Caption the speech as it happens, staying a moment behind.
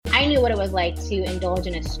knew what it was like to indulge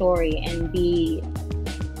in a story and be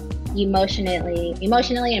emotionally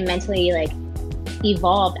and mentally like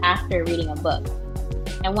evolved after reading a book.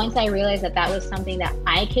 And once I realized that that was something that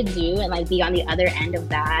I could do and like be on the other end of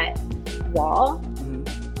that wall,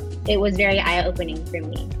 it was very eye-opening for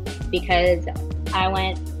me, because I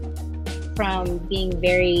went from being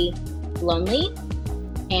very lonely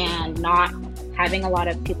and not having a lot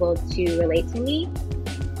of people to relate to me,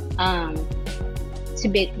 to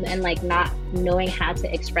be, and like not knowing how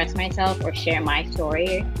to express myself or share my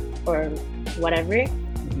story or whatever.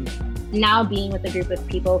 Now being with a group of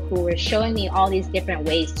people who were showing me all these different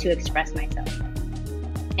ways to express myself.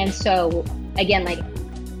 And so again, like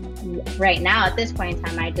right now at this point in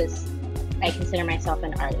time, I consider myself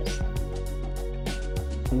an artist.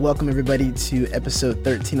 Welcome everybody to episode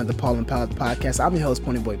 13 of the Paul and Pals podcast. I'm your host,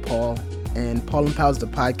 Pony Boy Paul, and Paul and Pals is the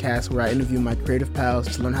podcast where I interview my creative pals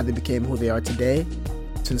to learn how they became who they are today,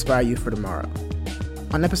 to inspire you for tomorrow.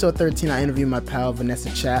 On episode 13, I interview my pal Vanessa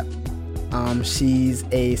Chap. She's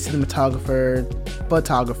a cinematographer,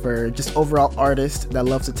 photographer, just overall artist that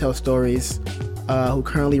loves to tell stories, who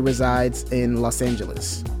currently resides in Los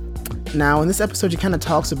Angeles. Now, in this episode, she kind of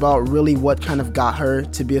talks about really what kind of got her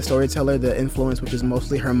to be a storyteller, the influence, which is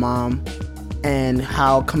mostly her mom, and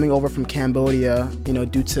how coming over from Cambodia,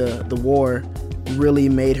 due to the war, really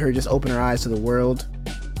made her just open her eyes to the world.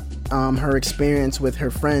 Her experience with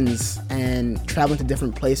her friends and traveling to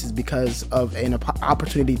different places because of an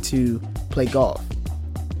opportunity to play golf.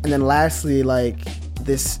 And then lastly, like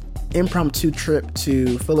this impromptu trip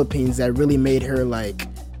to Philippines that really made her like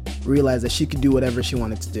realize that she could do whatever she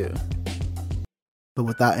wanted to do. But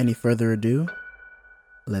without any further ado,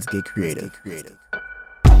 let's get creative.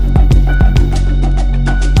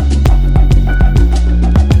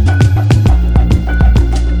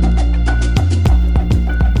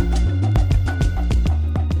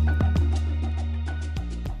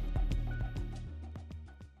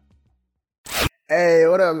 Hey,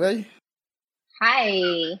 what up, babe?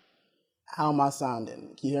 Hi. How am I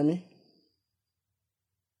sounding? Can you hear me?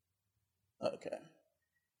 Okay.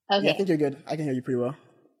 Yeah, I think you're good. I can hear you pretty well.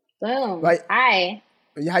 Boom. Right. Hi.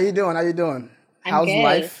 How you doing? How's good.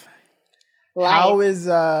 life?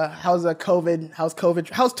 How's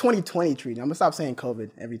 2020 treating? I'm gonna stop saying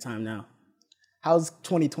COVID every time now. How's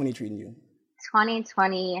 2020 treating you?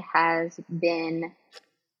 2020 has been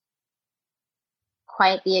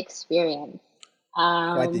quite the experience.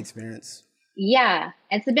 Yeah,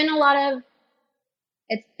 there's been a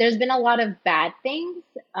lot of bad things,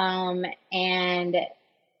 and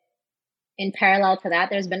in parallel to that,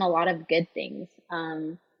 there's been a lot of good things.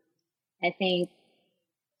 I think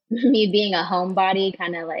me being a homebody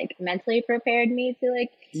kind of like mentally prepared me to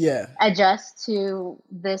like adjust to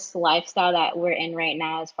this lifestyle that we're in right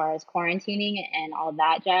now as far as quarantining and all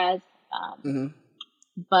that jazz.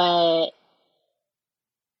 But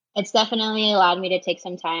it's definitely allowed me to take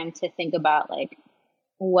some time to think about like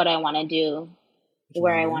what I want to do,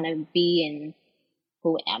 where I want to be, and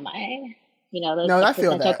who am I? Those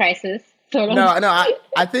existential crisis sort of. No,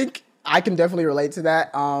 I think I can definitely relate to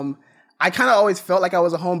that. I kind of always felt like I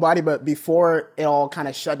was a homebody, but before it all kind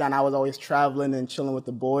of shut down, I was always traveling and chilling with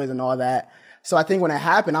the boys and all that. So I think when it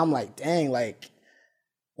happened, I'm like, dang, like,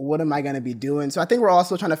 what am I going to be doing? So I think we're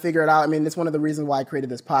also trying to figure it out. I mean, it's one of the reasons why I created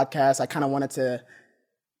this podcast. I kind of wanted to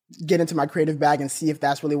get into my creative bag and see if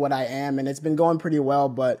that's really what I am. And it's been going pretty well,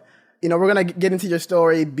 but we're going to get into your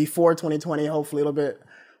story before 2020, hopefully a little bit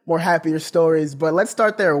more happier stories. But let's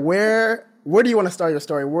start there. Where do you want to start your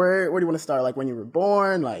story? Where do you want to start? Like when you were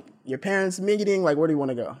born, like your parents meeting, like where do you want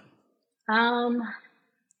to go?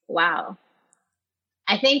 Wow.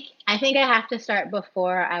 I think I have to start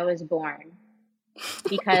before I was born,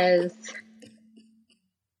 because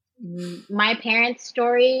my parents'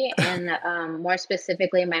 story, and more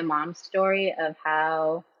specifically my mom's story of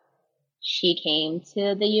how she came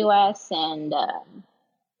to the U.S. and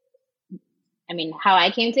how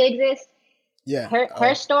I came to exist. Yeah.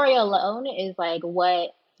 Her story alone is like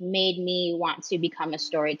what made me want to become a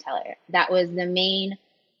storyteller. That was the main,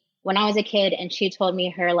 when I was a kid and she told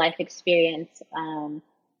me her life experience,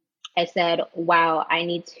 I said, wow, I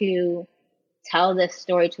need to tell this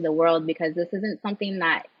story to the world, because this isn't something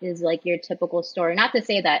that is like your typical story. Not to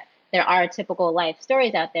say that there are typical life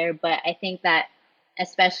stories out there, but I think that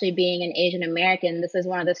especially being an Asian American, this is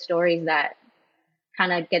one of the stories that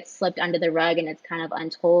kind of gets slipped under the rug and it's kind of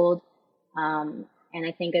untold. And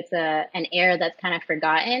I think it's an era that's kind of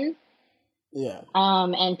forgotten. Yeah.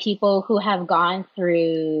 And people who have gone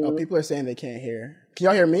through. Oh, people are saying they can't hear. Can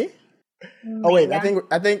y'all hear me? Oh wait, I think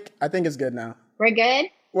it's good now. We're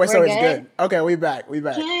good. Wait, so it's good. Okay, we back.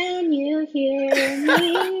 Can you you hear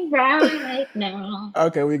me right now?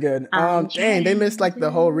 Okay, we good. I'm Dang, they missed like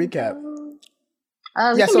the whole recap. We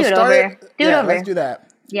Yeah, can so do it start it. over. Do it Yeah, let's over. do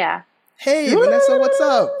that. Yeah. Hey, Vanessa, what's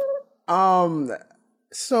up?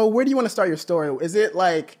 So where do you want to start your story? Is it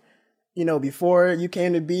like, before you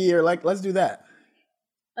came to be, or like, let's do that.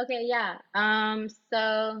 Okay, yeah.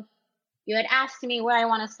 So you had asked me where I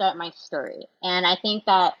want to start my story, and I think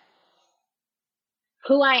that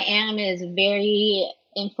who I am is very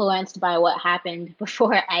influenced by what happened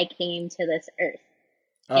before I came to this earth.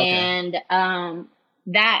 Okay. And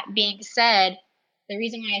that being said, the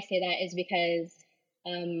reason why I say that is because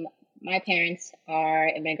um, my parents are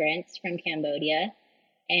immigrants from Cambodia,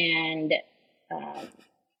 and um,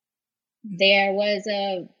 there was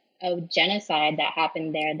a genocide that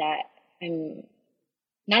happened there that I'm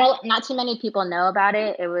not too many people know about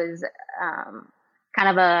it. It was kind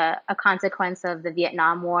of a consequence of the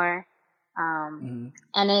Vietnam War. And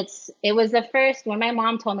it was the first when my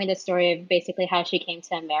mom told me the story of basically how she came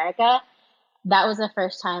to America. That was the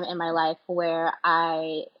first time in my life where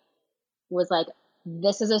I was like,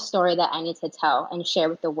 this is a story that I need to tell and share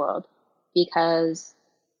with the world because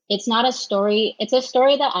it's not a story. It's a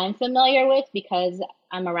story that I'm familiar with because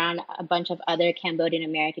I'm around a bunch of other Cambodian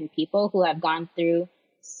American people who have gone through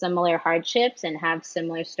similar hardships and have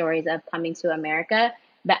similar stories of coming to America.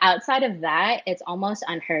 But outside of that, it's almost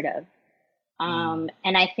unheard of.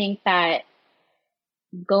 And I think that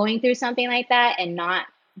going through something like that and not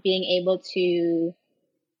being able to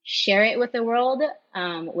share it with the world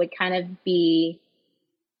would kind of be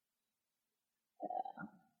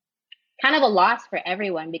kind of a loss for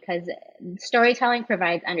everyone because storytelling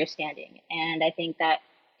provides understanding. And I think that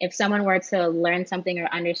if someone were to learn something or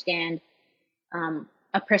understand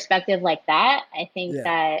a perspective like that, I think Yeah.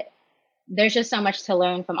 that there's just so much to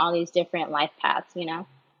learn from all these different life paths, you know?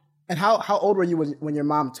 And how old were you when your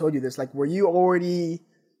mom told you this? Like, were you already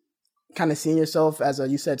kind of seeing yourself as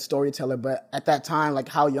you said, storyteller, but at that time, like,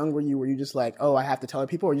 how young were you? Were you just like, oh, I have to tell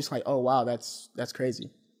people, or just like, oh, wow, that's crazy?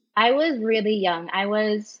 I was really young. I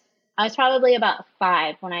was probably about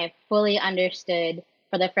 5 when I fully understood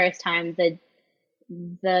for the first time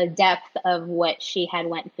the depth of what she had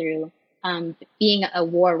went through, being a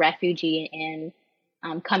war refugee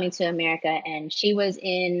and coming to America. And she was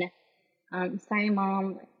in, sorry,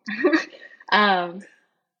 mom. um,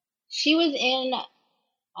 she was in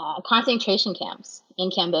concentration camps in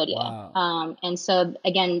Cambodia. Wow. And so,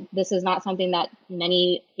 again, this is not something that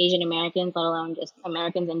many Asian Americans, let alone just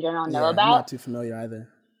Americans in general, know Yeah, I'm about. not too familiar either.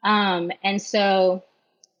 And so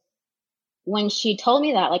when she told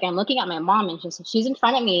me that, like, I'm looking at my mom and she's in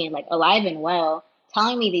front of me, like, alive and well,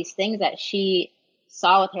 telling me these things that she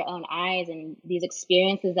saw with her own eyes and these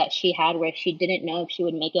experiences that she had where she didn't know if she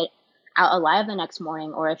would make it out alive the next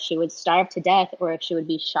morning or if she would starve to death or if she would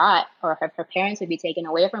be shot or if her parents would be taken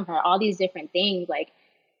away from her, all these different things. Like,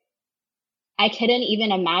 I couldn't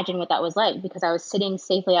even imagine what that was like because I was sitting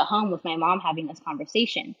safely at home with my mom having this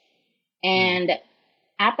conversation. And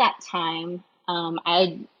at that time,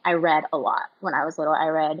 I read a lot when I was little. I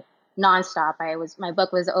read nonstop. My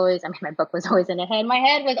book was always. I mean, my book was always in a head. My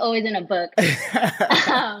head was always in a book.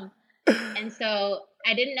 And so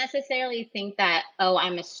I didn't necessarily think that, oh,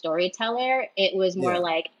 I'm a storyteller. It was more Yeah.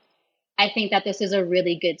 like I think that this is a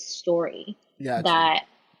really good story Gotcha. that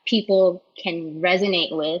people can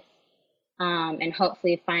resonate with, and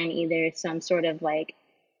hopefully find either some sort of like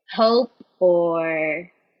hope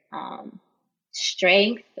or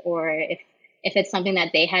strength, or if it's something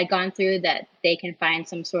that they had gone through, that they can find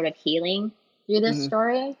some sort of healing through this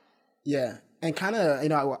story. Yeah. And kind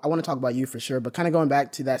of, I want to talk about you for sure, but kind of going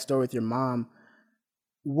back to that story with your mom,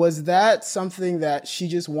 was that something that she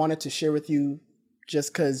just wanted to share with you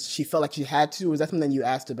just because she felt like she had to? Or was that something you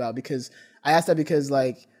asked about? Because I asked that because,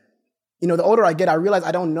 like, the older I get, I realize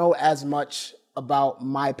I don't know as much about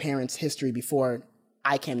my parents' history before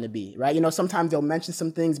I came to be, right? Sometimes they'll mention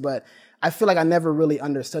some things, but I feel like I never really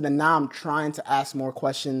understood. And now I'm trying to ask more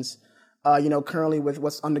questions. Currently with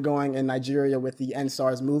what's undergoing in Nigeria with the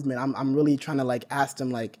NSARS movement, I'm really trying to like ask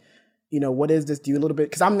them like, what is this? Do you a little bit,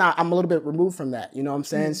 because I'm a little bit removed from that. You know what I'm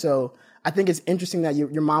saying? So I think it's interesting that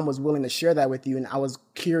your mom was willing to share that with you, and I was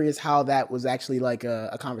curious how that was actually like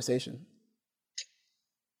a conversation.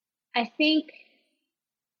 I think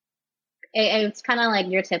it's kind of like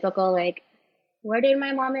your typical like, where did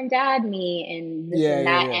my mom and dad meet and this and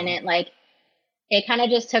that, and it kind of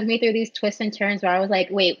just took me through these twists and turns where I was like,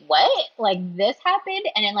 wait, what? Like this happened?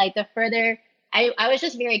 And then like the further I was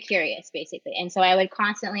just very curious basically. And so I would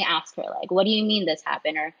constantly ask her, like, what do you mean this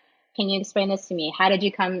happened? Or can you explain this to me? How did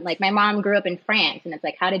you come? Like my mom grew up in France, and it's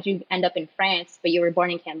like, how did you end up in France, but you were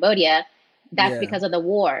born in Cambodia? that's Yeah. because of the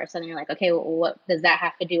war. So then you're like, okay, well, what does that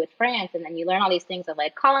have to do with France? And then you learn all these things of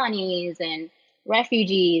like colonies and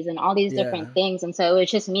refugees and all these Yeah. different things. And so it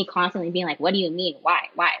was just me constantly being like, what do you mean? Why?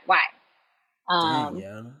 Dang, Um,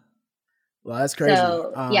 yeah. Well, that's crazy.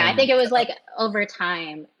 so yeah, I think it was like over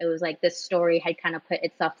time, it was like this story had kind of put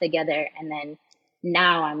itself together. And then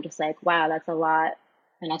now I'm just like, wow, that's a lot.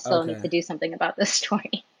 And I still need Okay. to do something about this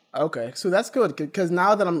story. Okay. So that's good because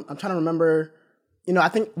now that I'm trying to remember, I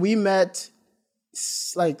think we met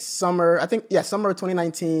like summer, I think, yeah, summer of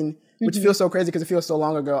 2019, which Hmm. feels so crazy because it feels so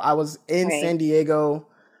long ago. I was in Right. San Diego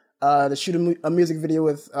to shoot a music video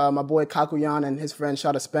with my boy Kakuyan and his friend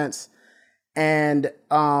Shada Spence. And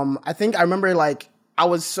I think I remember like I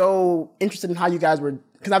was so interested in how you guys were,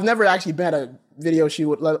 because I've never actually been at a video shoot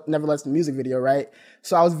with Nevertheless the music video, right?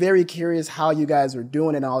 So I was very curious how you guys were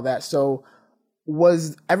doing and all that. So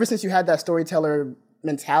was ever since you had that storyteller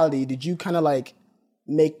mentality, did you kind of like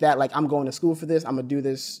make that like I'm going to school for this, I'm gonna do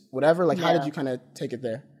this, whatever? Like how did you No. kind of take it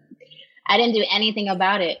there? I didn't do anything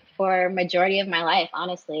about it for majority of my life,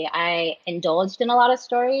 honestly. I indulged in a lot of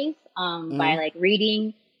stories by Mm-hmm. like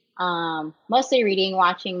reading, mostly reading,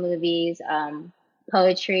 watching movies,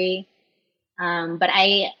 poetry. But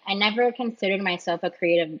I never considered myself a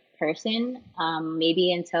creative person,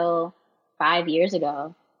 maybe until 5 years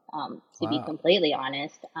ago, to be Wow. completely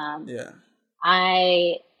honest. Yeah.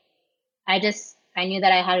 I I knew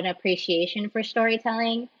that I had an appreciation for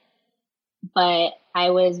storytelling, but I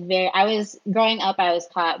was growing up, I was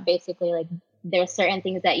taught basically like there's certain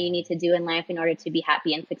things that you need to do in life in order to be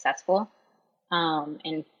happy and successful.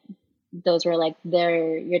 And those were like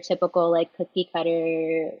they're your typical like cookie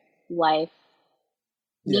cutter life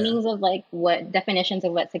Yeah. meanings of like what definitions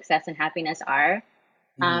of what success and happiness are.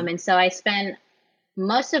 Mm-hmm. And so I spent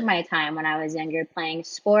most of my time when I was younger playing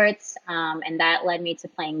sports, and that led me to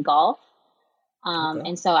playing golf. Okay.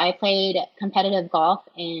 And so I played competitive golf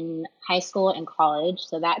in high school and college,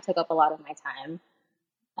 so that took up a lot of my time.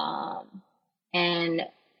 Um, and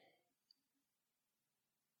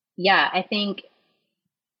yeah, I think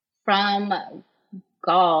from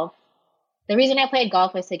golf, the reason I played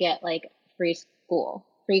golf was to get like free school,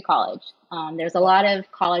 free college. There's a Oh, lot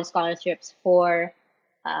of college scholarships for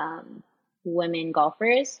um, women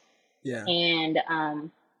golfers, yeah. and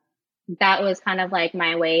that was kind of like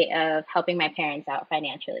my way of helping my parents out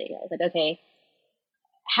financially. I was like, okay,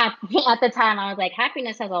 at the time I was like,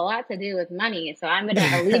 happiness has a lot to do with money, so I'm gonna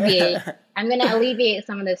alleviate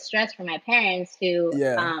some of the stress for my parents who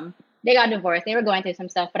Yeah. they got divorced, they were going through some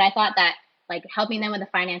stuff, but I thought that like helping them with the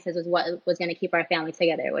finances was what was gonna keep our family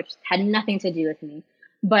together, which had nothing to do with me.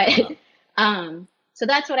 But Wow. so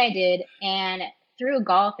that's what I did, and through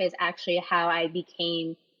golf is actually how I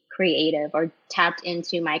became creative or tapped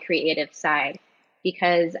into my creative side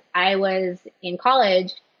because I was in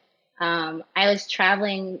college, I was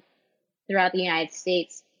traveling throughout the United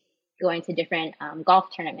States, going to different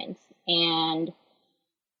golf tournaments, and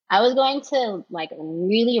I was going to like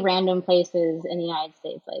really random places in the United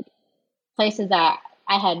States, like places that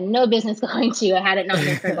I had no business going to. I had it not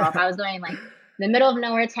been for golf. I was going like the middle of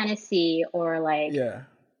nowhere, Tennessee, or like Yeah.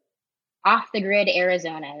 off the grid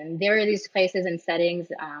Arizona. And there were these places and settings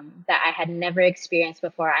that I had never experienced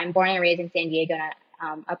before. I'm born and raised in San Diego,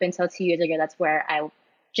 and up until 2 years ago, that's where I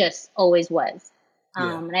just always was.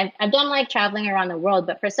 Yeah. And I've done like traveling around the world,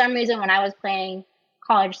 but for some reason, when I was playing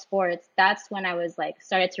college sports, that's when I was like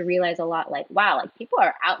started to realize a lot like, wow, like people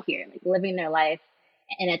are out here like living their life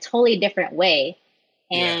in a totally different way.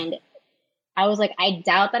 Yeah. And I was like, I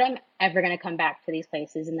doubt that I'm ever going to come back to these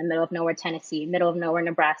places in the middle of nowhere, Tennessee, middle of nowhere,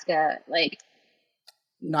 Nebraska. Like,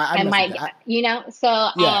 No, I I messed with might, that. so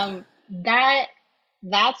Yeah.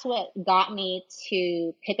 that's what got me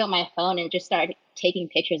to pick up my phone and just start taking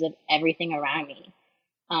pictures of everything around me.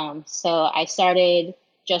 So I started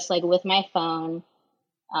just like with my phone,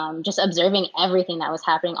 just observing everything that was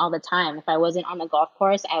happening all the time. If I wasn't on the golf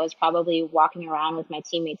course, I was probably walking around with my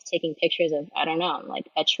teammates taking pictures of, I don't know, like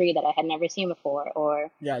a tree that I had never seen before, or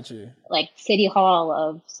Got you. like city hall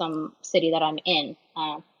of some city that I'm in.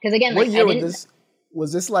 Because again, What like I year was didn't, this?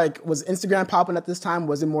 Was this like was Instagram popping at this time?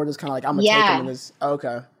 Was it more just kind of like I'm gonna take them in yeah, this?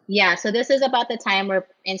 Okay. yeah. So this is about the time where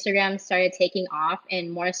Instagram started taking off, and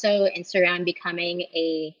more so Instagram becoming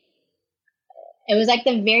it was like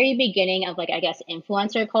the very beginning of like, I guess,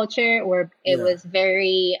 influencer culture, where it Yeah. was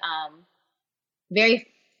very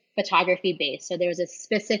photography based. So there was a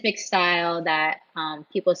specific style that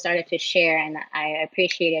people started to share, and that I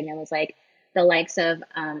appreciated. And it was like the likes of,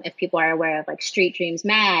 if people are aware of like Street Dreams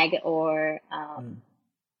Mag, or Mm.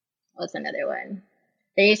 what's another one?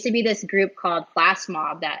 There used to be this group called Flash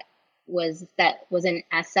Mob that was in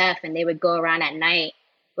SF, and they would go around at night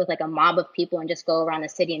with like a mob of people and just go around the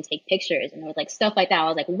city and take pictures. And it was like stuff like that. I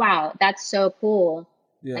was like, wow, that's so cool.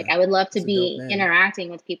 Yeah. Like I would love to It's a dope be name. interacting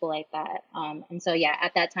with people like that. And so yeah,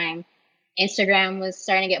 at that time, Instagram was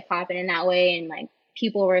starting to get popping in that way, and like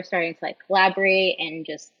people were starting to like collaborate, and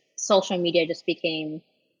just social media just became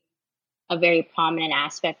a very prominent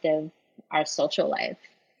aspect of our social life.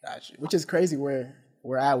 Gotcha. Which is crazy where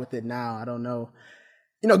we're at with it now. I don't know.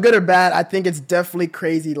 Good or bad, I think it's definitely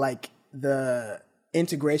crazy, like the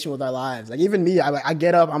integration with our lives. Like even me, I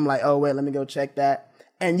get up, I'm like, oh wait, let me go check that.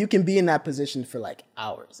 And you can be in that position for like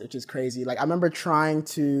hours, which is crazy. Like I remember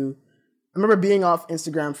being off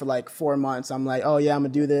Instagram for like 4 months. I'm like, oh yeah, I'm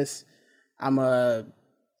gonna do this. I'm gonna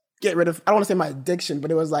get rid of, I don't want to say my addiction,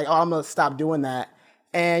 but it was like, oh, I'm gonna stop doing that.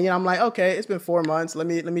 And I'm like, okay, it's been 4 months. Let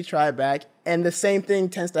me try it back. And the same thing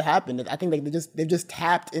tends to happen. I think like they've just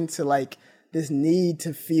tapped into like this need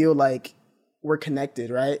to feel like we're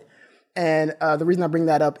connected, right? And the reason I bring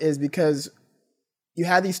that up is because you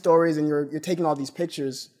had these stories and you're taking all these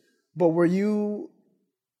pictures, but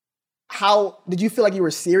how did you feel like you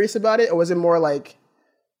were serious about it, or was it more like,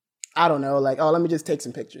 I don't know, like, oh, let me just take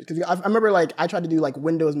some pictures? Because I remember like I tried to do like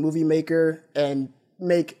Windows Movie Maker and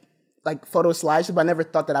make like photo slideshows, but I never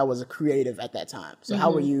thought that I was a creative at that time. So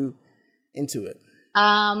how were you into it?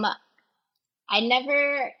 I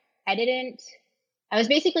was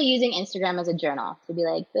basically using Instagram as a journal to be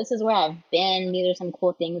like, this is where I've been. These are some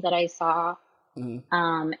cool things that I saw. And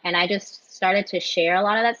I just started to share a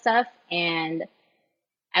lot of that stuff, and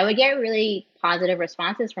I would get really positive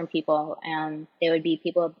responses from people. They would be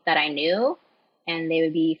people that I knew, and they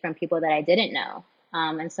would be from people that I didn't know.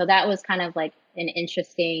 And so that was kind of like an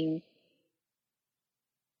interesting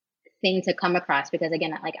thing to come across, because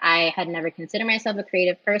again, like I had never considered myself a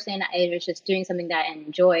creative person. I was just doing something that I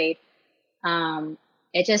enjoyed.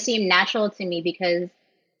 It just seemed natural to me because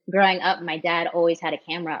growing up, my dad always had a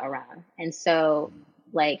camera around. And so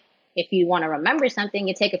like, if you want to remember something,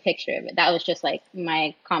 you take a picture of it. That was just like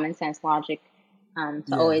my common sense logic, to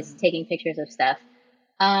always taking pictures of stuff.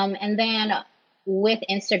 And then with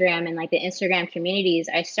Instagram and like the Instagram communities,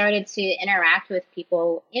 I started to interact with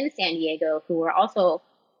people in San Diego who were also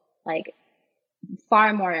like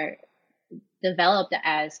far more developed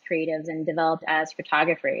as creatives and developed as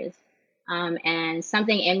photographers. And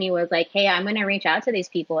something in me was like, hey, I'm going to reach out to these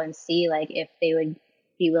people and see like if they would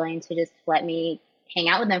be willing to just let me hang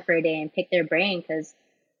out with them for a day and pick their brain, because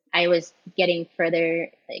I was getting further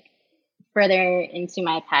into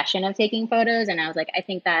my passion of taking photos. And I was like, I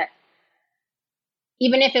think that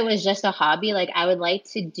even if it was just a hobby, like I would like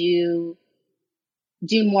to do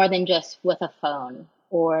more than just with a phone,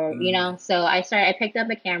 or so I picked up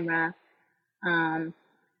a camera,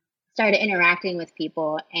 started interacting with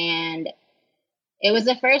people, and it was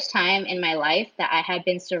the first time in my life that I had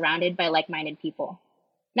been surrounded by like-minded people.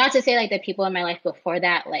 Not to say like the people in my life before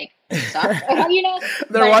that like sucked,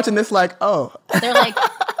 They're watching this like, oh. They're like,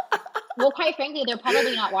 well, quite frankly, they're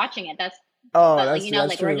probably not watching it. That's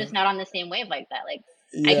like true. we're just not on the same wave like that. Like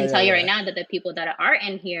I can tell you right now that the people that are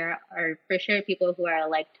in here are for sure people who are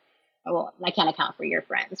like, well, I can't account for your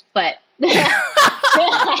friends, but and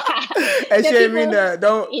she didn't mean that.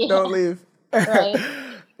 Don't leave. Right.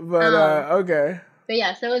 But okay. But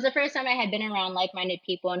yeah, so it was the first time I had been around like-minded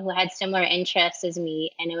people and who had similar interests as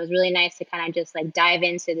me. And it was really nice to kind of just like dive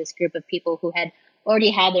into this group of people who had already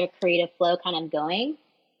had their creative flow kind of going,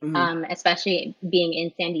 especially being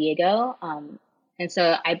in San Diego. And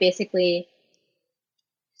so I basically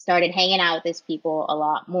started hanging out with these people a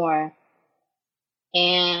lot more.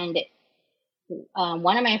 And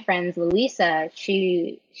one of my friends, Louisa,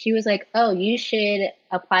 she was like, oh, you should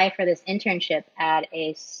apply for this internship at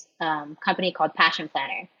a company called Passion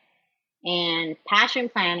Planner. And Passion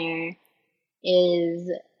Planner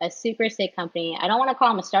is a super sick company. I don't want to call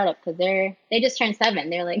them a startup because they just turned 7.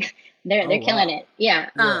 They're like they're killing it. Yeah.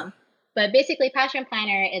 But basically Passion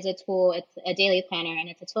Planner is a tool. It's a daily planner, and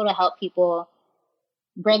it's a tool to help people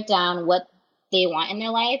break down what they want in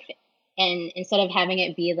their life. And instead of having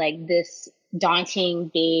it be like this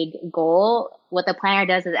daunting, big goal, what the planner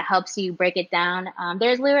does is it helps you break it down.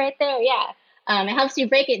 There's Lou right there. Yeah. It helps you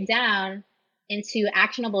break it down into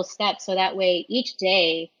actionable steps. So that way each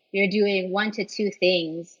day you're doing 1 to 2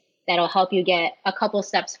 things that'll help you get a couple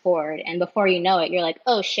steps forward. And before you know it, you're like,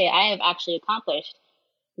 oh shit, I have actually accomplished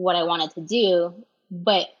what I wanted to do.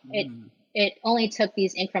 But it only took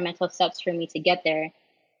these incremental steps for me to get there.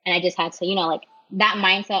 And I just had to, like that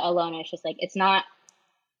mindset alone is just like, it's not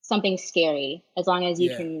something scary as long as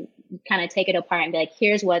you can kind of take it apart and be like,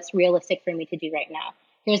 here's what's realistic for me to do right now.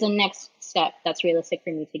 Here's the next step that's realistic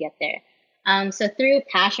for me to get there. So through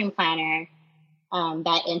Passion Planner,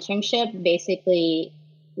 that internship basically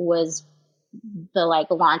was the like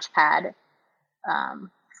launch pad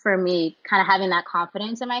for me kind of having that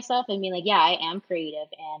confidence in myself and being like, yeah, I am creative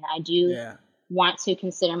and I do Yeah. want to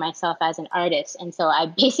consider myself as an artist. And so I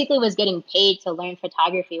basically was getting paid to learn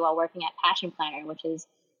photography while working at Passion Planner, which is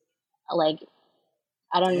like,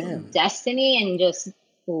 I don't, Damn. destiny and just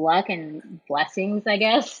luck and blessings, I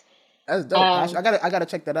guess. That's dope. Passion. Um, I gotta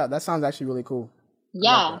check that out. That sounds actually really cool. I like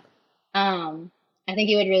yeah. that. I think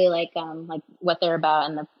you would really like what they're about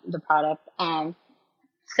and the product.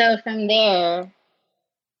 So from there,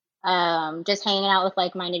 just hanging out with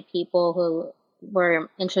like-minded people who were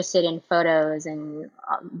interested in photos and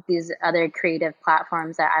these other creative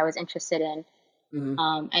platforms that I was interested in.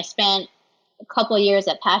 Mm-hmm. I spent a couple years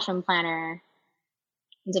at Passion Planner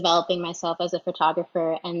developing myself as a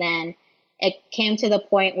photographer, and then it came to the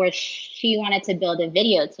point where she wanted to build a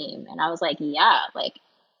video team, and I was like, yeah, like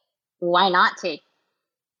why not take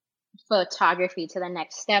photography to the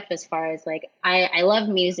next step as far as like I love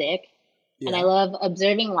music and I Yeah. love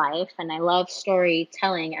observing life and I love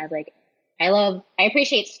storytelling as like I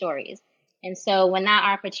appreciate stories. And so when that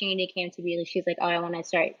opportunity came to be, she's like, oh, I want to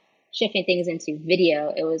start shifting things into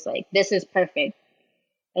video. It was like, this is perfect.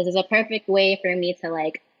 This is a perfect way for me to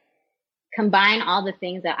like combine all the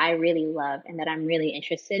things that I really love and that I'm really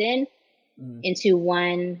interested in Mm-hmm. into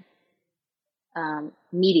one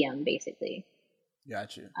medium, basically.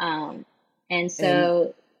 Got you. And And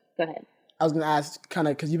so, go ahead. I was gonna ask, kind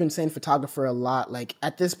of, because you've been saying photographer a lot. Like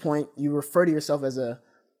at this point, you refer to yourself as a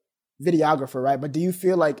videographer, right? But do you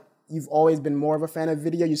feel like you've always been more of a fan of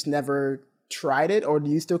video? You just never tried it, or do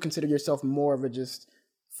you still consider yourself more of a just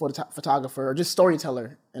photographer or just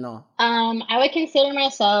storyteller and all? I would consider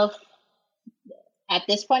myself at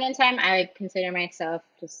this point in time, I would consider myself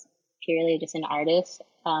just purely just an artist.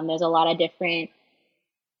 There's a lot of different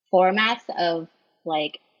formats of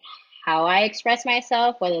like how I express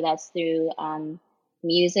myself, whether that's through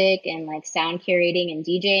music and like sound curating and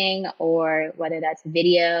DJing, or whether that's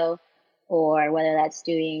video, or whether that's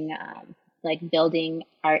doing like building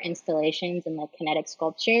art installations and like kinetic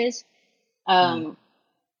sculptures. Mm-hmm. Um,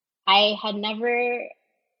 I had never,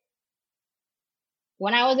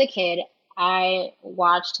 when I was a kid, I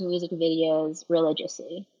watched music videos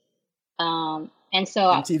religiously. And so,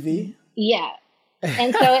 MTV. yeah.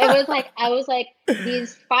 And so it was like, I was like,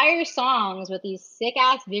 these fire songs with these sick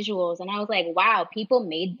ass visuals. And I was like, wow, people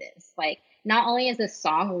made this. Like, not only is this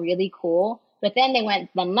song really cool, but then they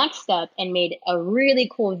went the next step and made a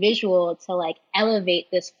really cool visual to like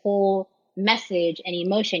elevate this whole message and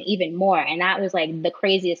emotion even more. And that was like the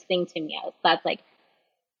craziest thing to me. That's like,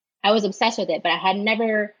 I was obsessed with it, but I had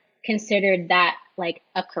never considered that like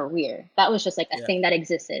a career. That was just like a Yeah. thing that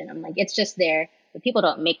existed. And I'm like, it's just there, but people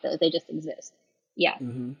don't make those, they just exist. Yeah.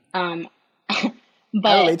 Mm-hmm. Um, I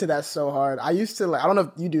but relate to that so hard. I used to like, I don't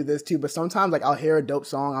know if you do this too, but sometimes like I'll hear a dope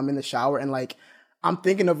song, I'm in the shower and like I'm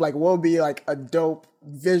thinking of like what would be like a dope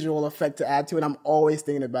visual effect to add to it. I'm always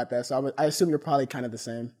thinking about that. So I assume you're probably kind of the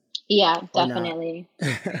same yeah, or not. definitely.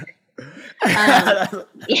 Um, Yeah.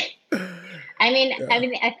 yeah.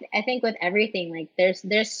 I think with everything, like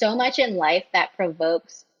there's so much in life that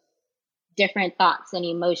provokes different thoughts and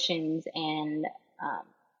emotions, and um,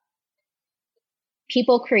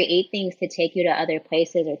 people create things to take you to other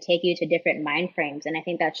places or take you to different mind frames, and I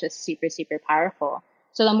think that's just super super powerful.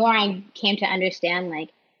 So the more I came to understand, like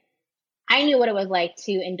I knew what it was like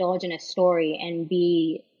to indulge in a story and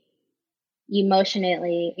be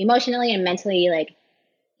emotionally and mentally like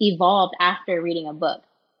evolved after reading a book.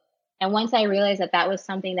 And once I realized that that was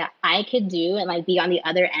something that I could do and like be on the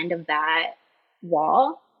other end of that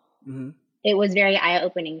wall, Hmm. it was very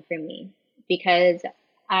eye-opening for me because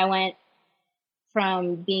I went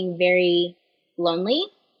from being very lonely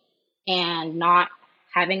and not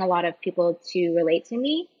having a lot of people to relate to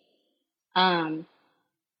me, um,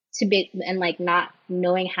 to be and like not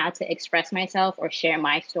knowing how to express myself or share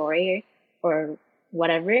my story or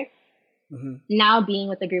whatever. Hmm. Now being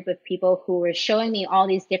with a group of people who were showing me all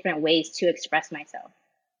these different ways to express myself.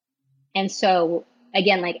 And so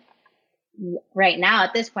again, like right now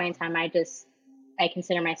at this point in time, I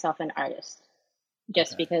consider myself an artist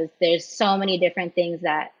just Okay. because there's so many different things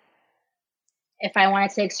that if I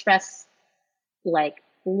wanted to express like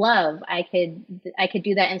love, I could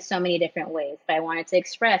do that in so many different ways. If I wanted to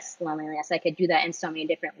express loneliness, I could do that in so many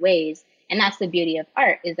different ways. And that's the beauty of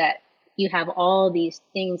art is that you have all these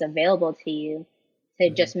things available to you to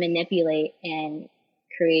Hmm. just manipulate and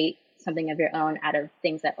create something of your own out of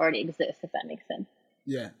things that already exist, if that makes sense.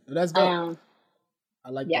 Yeah, that's dope. Um, I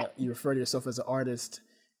like yeah. that you refer to yourself as an artist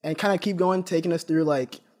and kind of keep going, taking us through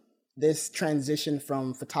like this transition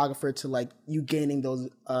from photographer to like you gaining those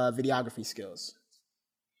videography skills.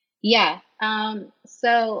 Yeah.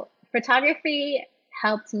 So photography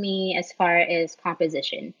helped me as far as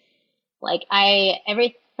composition. Like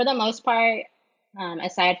for the most part,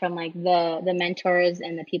 aside from like the mentors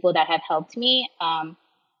and the people that have helped me,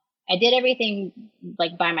 I did everything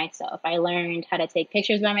like by myself. I learned how to take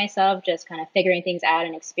pictures by myself, just kind of figuring things out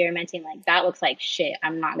and experimenting. Like that looks like shit.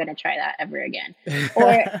 I'm not gonna try that ever again.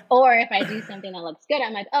 Or if I do something that looks good,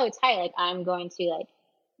 I'm like, oh, it's tight. Like I'm going to like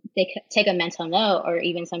take a mental note, or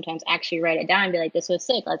even sometimes actually write it down and be like, this was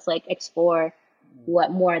sick. Let's like explore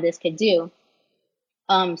what more this could do.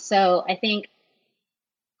 So I think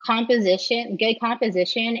good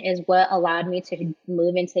composition is what allowed me to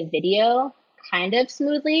move into video kind of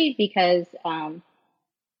smoothly because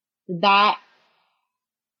that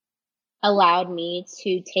allowed me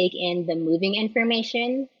to take in the moving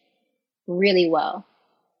information really well.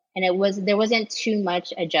 And there wasn't too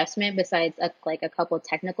much adjustment besides like a couple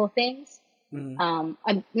technical things. Mm,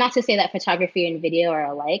 Not to say that photography and video are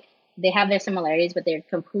alike. They have their similarities, but they're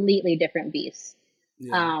completely different beasts.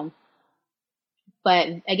 yeah. Um, but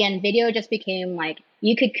again, video just became like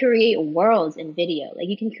you could create worlds in video. Like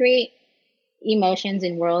you can create emotions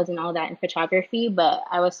and worlds and all that in photography. But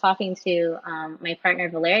I was talking to my partner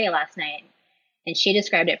Valeria last night, and she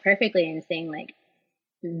described it perfectly in saying like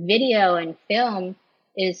video and film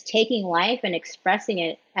is taking life and expressing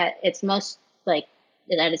it at its most like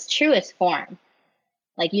at its truest form.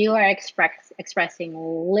 Like you are expressing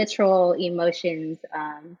literal emotions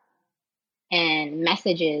and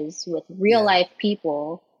messages with real Yeah. life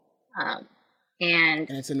people, um, and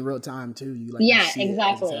And it's in real time too. You yeah, see it as it's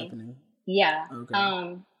exactly, happening. yeah.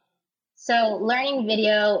 Okay. So learning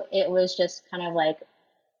video, it was just kind of like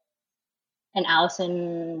an Alice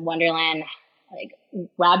in Wonderland like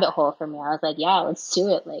rabbit hole for me. I was like, yeah, let's do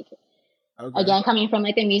it. Like Okay. again, coming from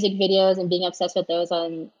like the music videos and being obsessed with those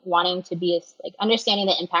and wanting to be like understanding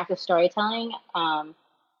the impact of storytelling,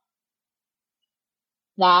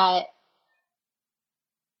 that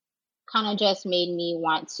kind of just made me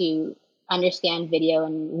want to understand video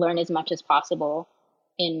and learn as much as possible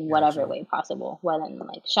in whatever Gotcha. way possible. Well, then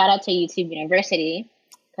like shout out to YouTube University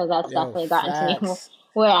because that's Yo, definitely gotten to me facts.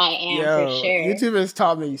 where I am for Yo, sure. YouTube has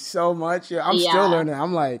taught me so much. Yeah, I'm still Yeah. learning.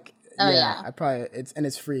 I'm like, Oh yeah, yeah. I probably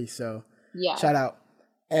it's free, so Yeah. shout out.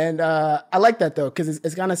 And I like that though, because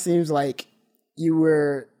it's kind of seems like you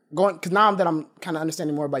were going. Because now that I'm kind of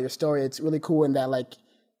understanding more about your story, it's really cool in that like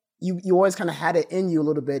you always kind of had it in you a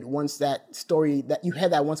little bit once that story that you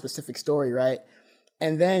had that one specific story, right?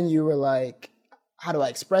 And then you were like, how do I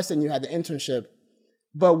express it? And you had the internship.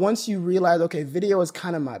 But once you realize, okay, video is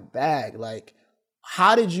kind of my bag, like,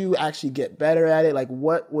 how did you actually get better at it? Like,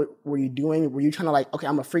 what were you doing? Were you trying to like, okay,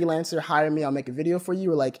 I'm a freelancer, hire me, I'll make a video for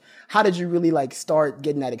you? Or like, how did you really like start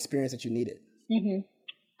getting that experience that you needed? hmm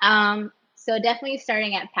so definitely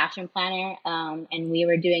starting at Passion Planner, and we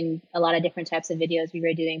were doing a lot of different types of videos. We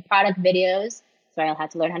were doing product videos, so I had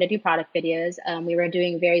to learn how to do product videos. We were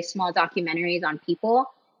doing very small documentaries on people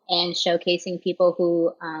and showcasing people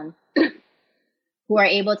who are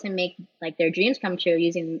able to make like their dreams come true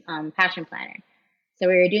using Passion Planner. So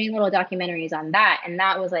we were doing little documentaries on that, and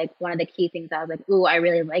that was like one of the key things. I was like, "Ooh, I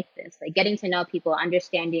really like this." Like getting to know people,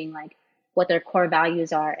 understanding like what their core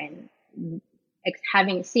values are, and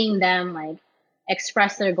having seeing them like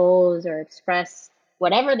express their goals or express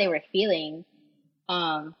whatever they were feeling,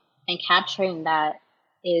 and capturing that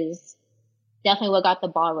is definitely what got the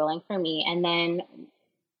ball rolling for me. And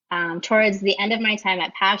then towards the end of my time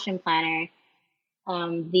at Passion Planner,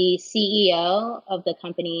 the CEO of the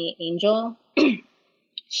company, Angel,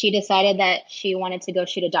 she decided that she wanted to go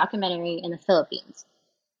shoot a documentary in the Philippines.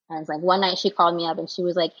 And it's like one night she called me up and she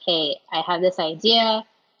was like, "Hey, I have this idea.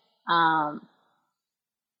 Um,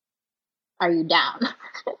 are you down?"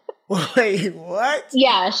 Wait, what?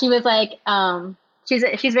 Yeah, she was like,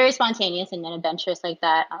 she's very spontaneous and adventurous like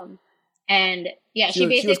that. And yeah, she She was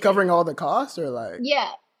basically, covering all the costs, or like?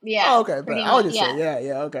 yeah, Oh, yeah, okay, but pretty I would much, just say, yeah, yeah,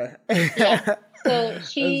 yeah, okay. yeah. So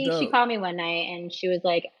That's she dope. called me one night and she was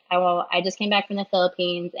like, I just came back from the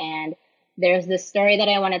Philippines and there's this story that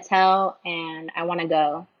I want to tell and I want to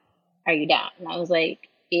go. Are you down?" And I was like,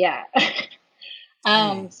 "Yeah."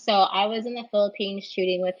 Dang. So I was in the Philippines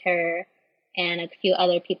shooting with her and a few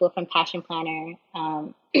other people from Passion Planner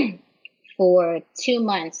for 2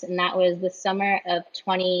 months, and that was the summer of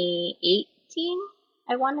 2018,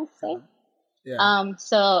 I want to say. Okay. Yeah.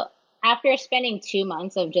 So after spending 2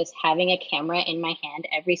 months of just having a camera in my hand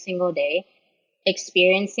every single day,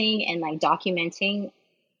 experiencing and like documenting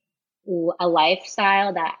a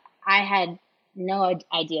lifestyle that I had no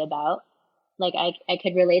idea about, like I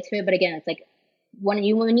could relate to it, but again, it's like when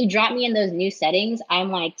you drop me in those new settings, I'm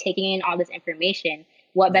like taking in all this information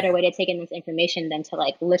what better Yeah. way to take in this information than to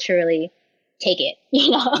like literally take it,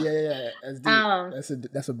 Yeah. That's deep. Um,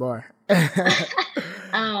 That's a bar.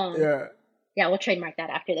 um, Yeah. yeah, we'll trademark that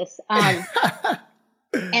after this.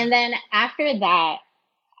 And then after that,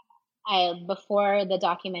 before the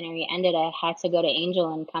documentary ended, I had to go to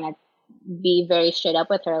Angel and kind of be very straight up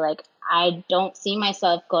with her. Like, I don't see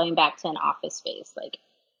myself going back to an office space. Like,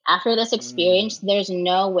 after this experience, Mm, there's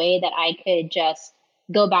no way that I could just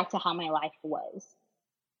go back to how my life was.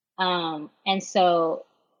 And so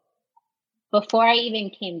before I even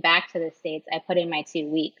came back to the States, I put in my 2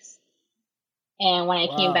 weeks. And when I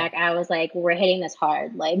came back, wow. I was like, we're hitting this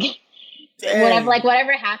hard. Like, Dang.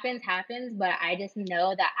 whatever happens, but I just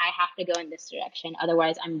know that I have to go in this direction.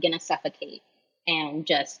 Otherwise, I'm gonna suffocate and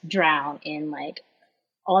just drown in like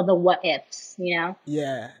all the what ifs. Yeah.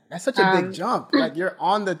 That's such a big Um, jump. Like you're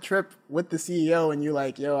on the trip with the CEO and you're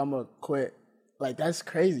like, yo, I'm gonna quit. Like that's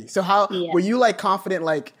crazy. So how yeah. were you like confident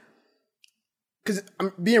like because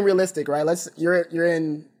I'm being realistic, right? You're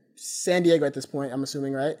in San Diego at this point, I'm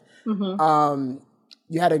assuming, right? hmm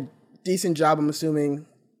You had a decent job, I'm assuming,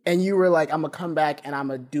 and you were like, I'm gonna come back and I'm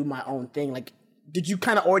gonna do my own thing. Like, did you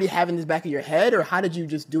kind of already have in the back of your head, or how did you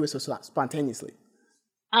just do it so spontaneously?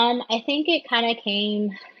 I think it kind of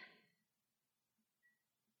came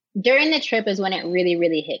during the trip is when it really,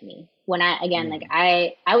 really hit me. When I again, like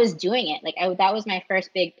Mm, I was doing it. Like that was my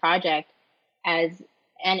first big project as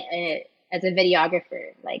as a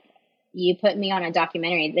videographer. Like you put me on a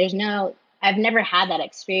documentary. I've never had that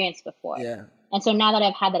experience before. yeah, And so now that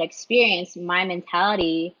I've had that experience, my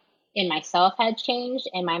mentality in myself had changed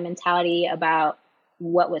and my mentality about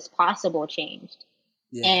what was possible changed.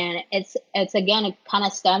 yeah, And it's again, it kind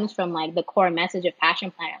of stems from like the core message of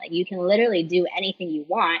Passion Planner. Like you can literally do anything you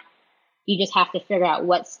want. You just have to figure out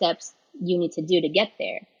what steps you need to do to get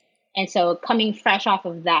there. And so coming fresh off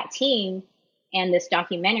of that team and this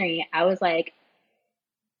documentary, I was like,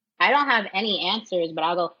 I don't have any answers, but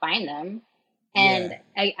I'll go find them. And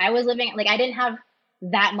yeah, I was living like I didn't have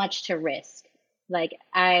that much to risk. Like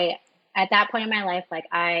at that point in my life, like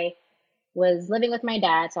I was living with my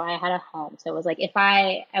dad, so I had a home. So it was like if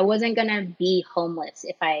I wasn't gonna be homeless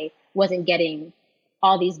if I wasn't getting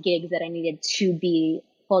all these gigs that I needed to be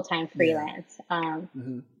full-time yeah. freelance.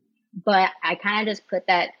 Hmm. But I kind of just put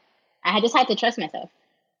that I had just had to trust myself.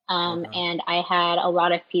 Okay. And I had a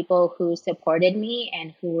lot of people who supported me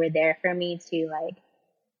and who were there for me to like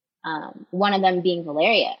one of them being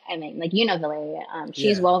Valeria. I mean, like Valeria.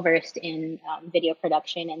 She's Yeah. well versed in video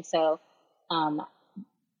production, and so um,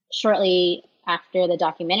 shortly after the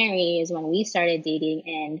documentary is when we started dating,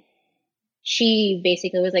 and she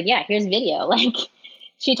basically was like, "Yeah, here's video." Like,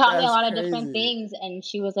 she taught me a That's lot of different crazy. things, and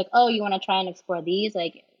she was like, "Oh, you want to try and explore these?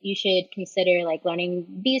 Like, you should consider like learning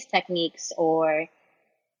these techniques or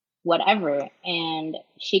whatever." And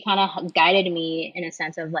she kind of guided me in a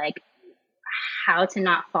sense of like how to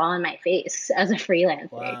not fall on my face as a freelancer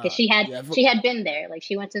because Wow. Yeah. she had been there. Like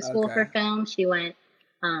she went to school Okay. for film. She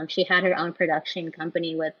had her own production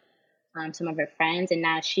company with some of her friends, and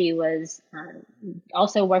now she was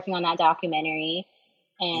also working on that documentary.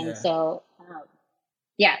 And Yeah. so,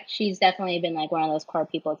 yeah, she's definitely been like one of those core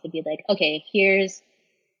people to be like, okay, here's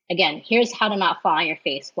how to not fall on your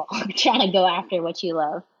face while trying to go after what you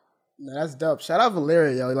love. No, that's dope. Shout out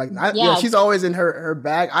Valeria, yo. Like, yeah, Yeah, she's always in her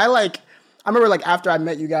bag. I remember like after I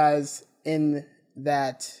met you guys in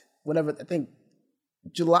that whatever I think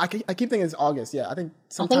July. I keep thinking it's August. Yeah, I think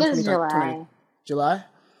I think sometime it was 2020 July. July.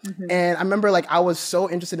 hmm And I remember like I was so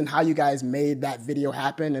interested in how you guys made that video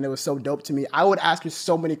happen, and it was so dope to me. I would ask you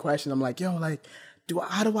so many questions. I'm like, yo, like,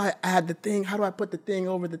 how do I add the thing? How do I put the thing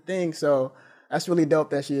over the thing? So that's really dope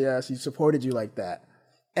that she supported you like that.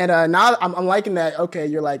 And now I'm liking that. Okay,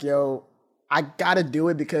 you're like, yo, I gotta do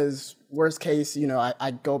it because worst case,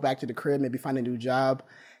 I go back to the crib, maybe find a new job.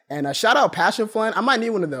 And shout out Passion Fund. I might need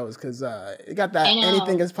one of those because it got I that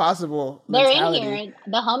anything know. is possible They're in mentality. here.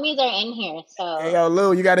 The homies are in here. Hey, So yo,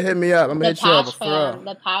 Lou, you gotta hit me up. I'm gonna hit you up, for real.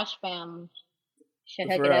 The Pash fam should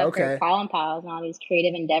hook For it real, up for okay. Paul and Pals and all these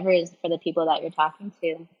creative endeavors for the people that you're talking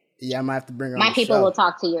to. Yeah, I might have to bring her on My the people will show.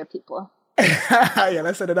 talk to your people. Yeah,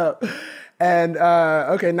 let's set it up. And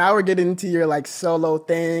okay, now we're getting into your like solo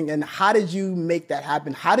thing. And how did you make that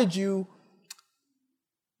happen? How did you?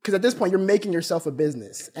 Because at this point, you're making yourself a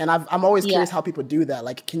business, and I'm always Yeah. curious how people do that.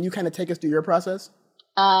 Like, can you kind of take us through your process?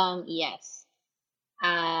 Yes.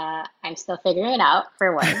 I'm still figuring it out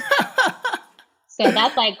for one. So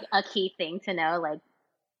that's like a key thing to know. Like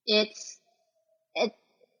it's it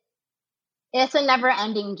it's a never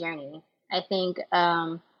ending journey. I think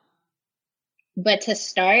but to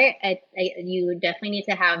start, you definitely need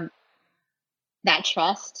to have that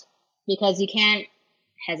trust because you can't.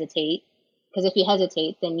 hesitate. Because if you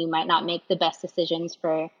hesitate, then you might not make the best decisions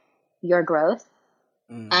for your growth.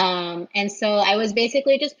 Mm. And so I was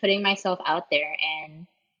basically just putting myself out there, and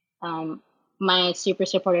um, my super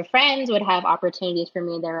supportive friends would have opportunities for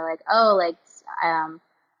me. They were like, oh, like,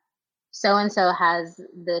 so and so has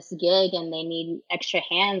this gig and they need extra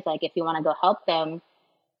hands. Like, if you want to go help them,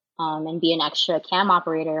 and be an extra cam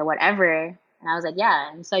operator or whatever. And I was like,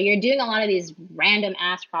 yeah. And so you're doing a lot of these random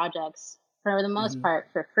ass projects for the most Mm-hmm. part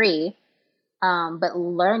for free, but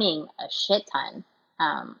learning a shit ton,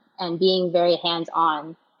 and being very hands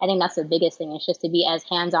on. I think that's the biggest thing. Is just to be as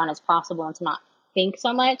hands on as possible and to not think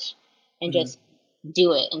so much and Mm-hmm. just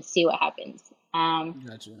do it and see what happens.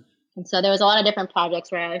 Gotcha. And so there was a lot of different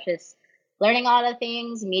projects where I was just learning a lot of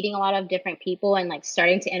things, meeting a lot of different people, and like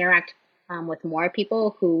starting to interact with more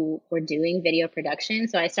people who were doing video production.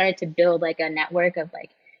 So I started to build like a network of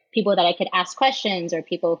like people that I could ask questions, or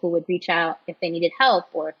people who would reach out if they needed help,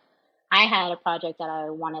 or I had a project that I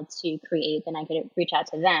wanted to create, then I could reach out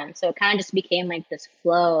to them. So it kind of just became like this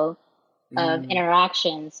flow of Mm.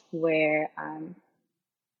 interactions where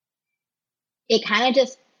it kind of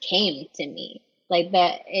just came to me like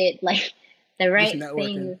that. It like the Just right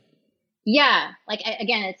networking. things. Yeah, like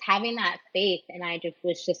again, it's having that faith, and I just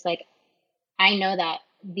was just like, I know that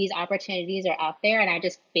these opportunities are out there, and I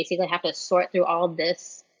just basically have to sort through all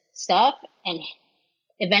this stuff and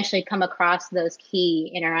eventually come across those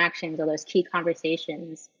key interactions or those key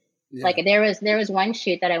conversations. Like Yeah. there was one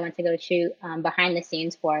shoot that I went to go shoot, behind the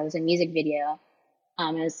scenes for. It was a music video.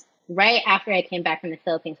 It was right after I came back from the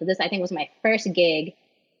Philippines. So this I think was my first gig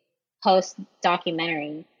post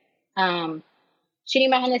documentary. Um,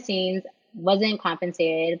 Shooting behind the scenes, wasn't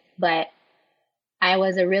compensated, but I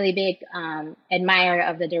was a really big admirer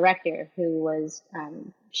of the director who was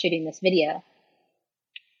shooting this video.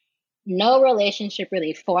 No relationship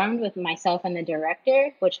really formed with myself and the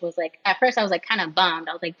director, which was like, at first I was like kind of bummed.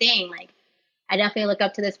 I was like, dang, like I definitely look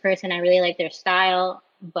up to this person. I really like their style,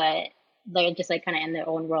 but they're just like kind of in their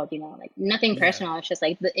own world, like nothing Yeah. personal. It's just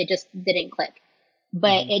like it just didn't click. But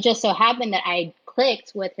Mm-hmm. it just so happened that I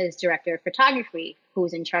clicked with his director of photography,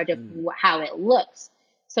 who's in charge of Mm. how it looks.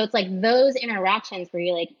 So it's like those interactions where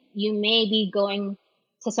you're like, you may be going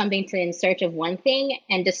to something to in search of one thing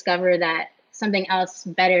and discover that something else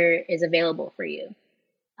better is available for you.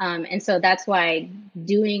 And so that's why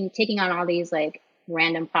taking on all these like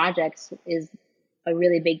random projects is a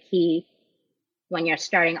really big key when you're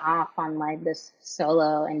starting off on like this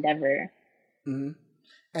solo endeavor. Mm-hmm.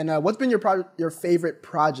 And what's been your favorite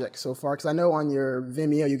project so far? Because I know on your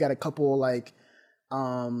Vimeo you got a couple like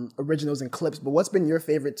originals and clips, but what's been your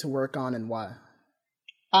favorite to work on and why?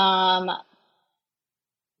 Um,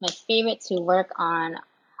 my favorite to work on,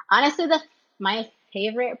 honestly, the my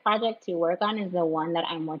favorite project to work on is the one that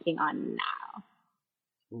I'm working on now.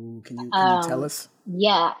 Ooh, can you tell us?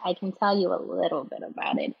 Yeah, I can tell you a little bit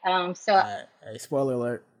about it. Hey, spoiler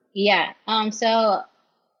alert. Yeah, so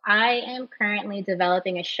I am currently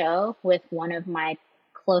developing a show with one of my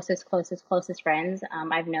closest friends.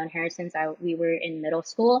 I've known her since we were in middle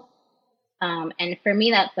school. And for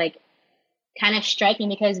me, that's like kind of striking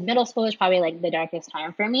because middle school is probably like the darkest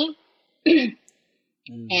time for me. Mm.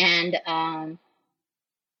 And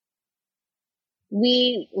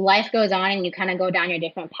we life goes on, and you kind of go down your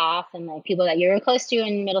different paths, and like people that you were close to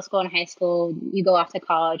in middle school and high school, you go off to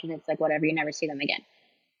college, and it's like whatever, you never see them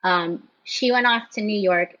again. She went off to New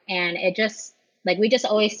York, and it just like we just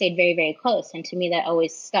always stayed very, very close. And to me, that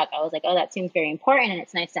always stuck. I was like, oh, that seems very important, and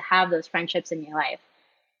it's nice to have those friendships in your life.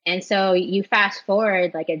 And so you fast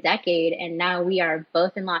forward like a decade, and now we are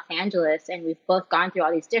both in Los Angeles, and we've both gone through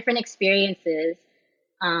all these different experiences.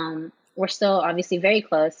 We're still obviously very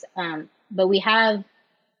close, but we have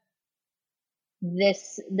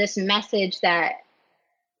this message that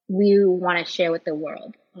we want to share with the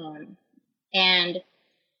world. And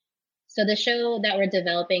so the show that we're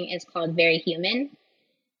developing is called Very Human.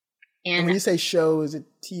 And And when you say show, is it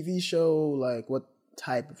TV show? Like what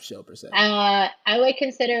type of show per se? I would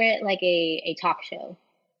consider it like a talk show,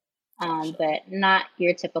 Talk show. but not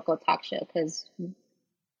your typical talk show. Because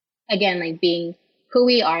again, like being who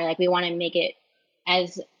we are, like we want to make it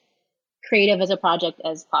as creative as a project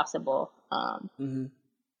as possible. Mm-hmm.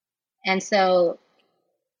 And so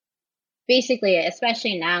basically,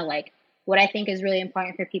 especially now, like what I think is really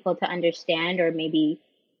important for people to understand or maybe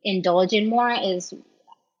indulge in more is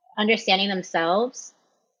understanding themselves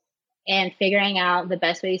and figuring out the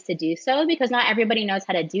best ways to do so, because not everybody knows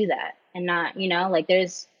how to do that. And not, like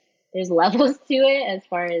there's levels to it as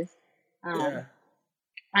far as um Yeah.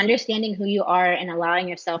 understanding who you are and allowing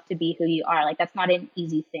yourself to be who you are. Like that's not an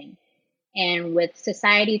easy thing. And with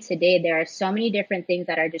society today, there are so many different things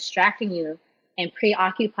that are distracting you and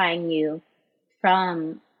preoccupying you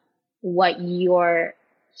from what your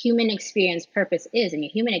human experience purpose is. And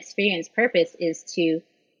your human experience purpose is to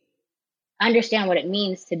understand what it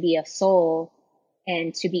means to be a soul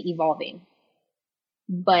and to be evolving.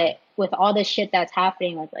 But with all this shit that's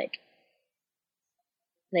happening with like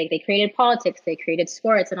they created politics, they created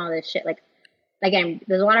sports and all this shit, like again,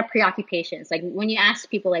 there's a lot of preoccupations. Like when you ask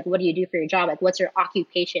people like what do you do for your job? Like what's your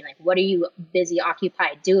occupation? Like what are you busy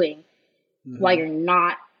occupied doing while you're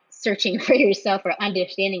not searching for yourself or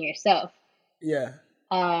understanding yourself? Yeah.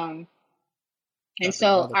 And That's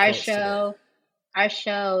so today. our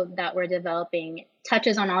show that we're developing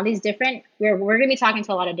touches on all these different we're going to be talking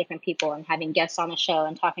to a lot of different people and having guests on the show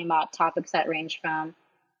and talking about topics that range from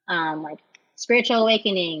like spiritual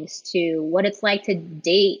awakenings to what it's like to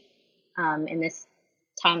date in this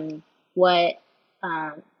time, what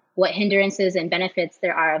hindrances and benefits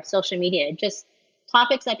there are of social media, just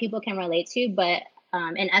topics that people can relate to. But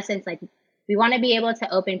in essence, like we want to be able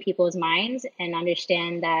to open people's minds and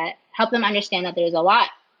help them understand that there's a lot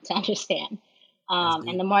to understand.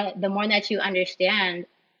 And the more that you understand,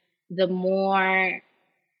 the more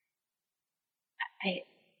I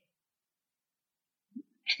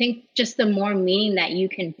think just the more meaning that you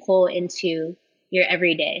can pull into your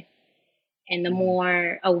everyday and the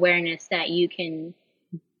more awareness that you can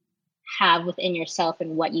have within yourself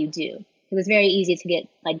and what you do. Because it's very easy to get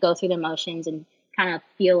go through the motions and kind of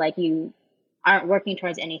feel like you aren't working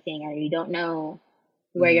towards anything or you don't know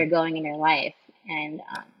where you're going in your life. And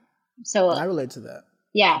so I relate to that.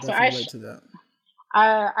 Yeah. So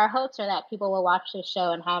our hopes are that people will watch this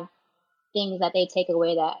show and have things that they take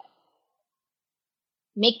away that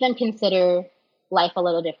make them consider life a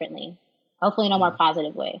little differently. Hopefully in a more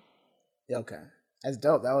positive way. Okay. That's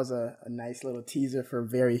dope. That was a nice little teaser for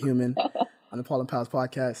Very Human on the Paul and Pals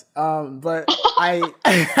podcast. But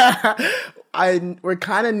we're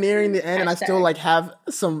kind of nearing the end, and I still have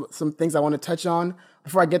some things I want to touch on.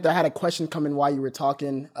 Before I get there, I had a question come in while you were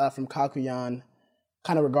talking from Kakuyan,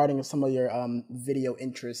 kind of regarding some of your video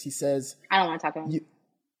interests. He says, I don't want to talk about it.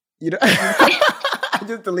 You know, I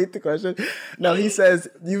just delete the question. No, he says,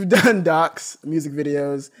 you've done docs, music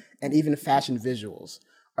videos, and even fashion visuals.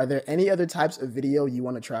 Are there any other types of video you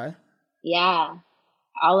want to try? Yeah,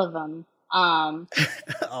 all of them.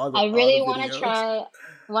 I really want to try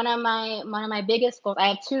one of my biggest goals. I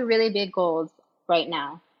have two really big goals right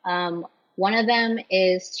now. One of them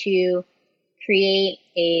is to create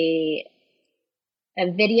a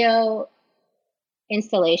video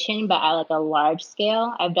installation, but at a large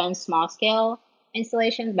scale. I've done small scale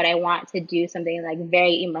installations, but I want to do something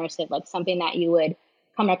very immersive, like something that you would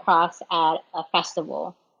come across at a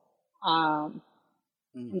festival.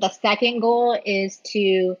 The second goal is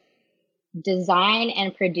to design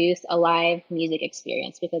and produce a live music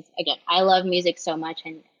experience because again, I love music so much,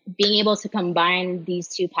 and being able to combine these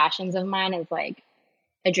two passions of mine is like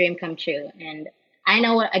a dream come true. And I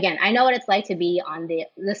know what it's like to be on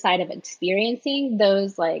the side of experiencing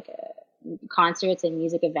those concerts and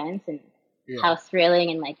music events, and how thrilling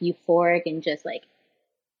and euphoric and just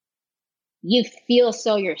you feel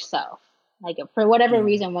so yourself. For whatever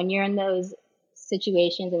reason, when you're in those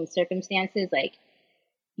situations and circumstances,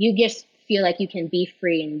 you just feel like you can be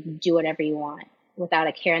free and do whatever you want without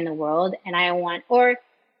a care in the world. And I want, or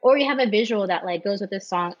you have a visual that goes with this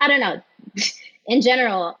song. I don't know. In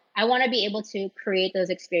general, I want to be able to create those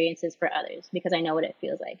experiences for others because I know what it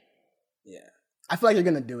feels like. Yeah. I feel like you're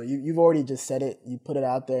going to do it. You've already just said it. You put it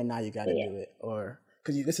out there and now you got to do it. Or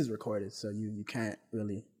because this is recorded, so you can't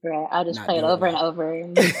really. Right. I'll just play it over and over.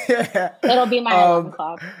 And it'll be my alarm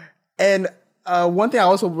clock. And one thing I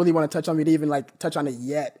also really want to touch on, we didn't even touch on it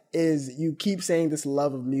yet, is you keep saying this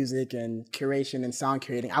love of music and curation and sound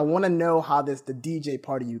curating. I want to know how the DJ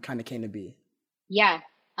part of you kind of came to be. Yeah.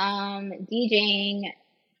 DJing,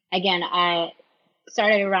 again, I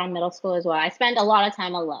started around middle school as well. I spent a lot of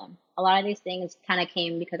time alone. A lot of these things kind of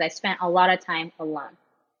came because I spent a lot of time alone.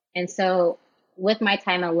 And so with my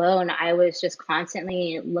time alone, I was just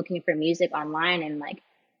constantly looking for music online and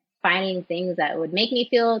finding things that would make me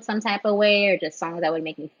feel some type of way, or just songs that would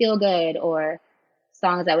make me feel good, or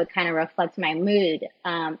songs that would kind of reflect my mood.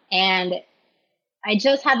 And I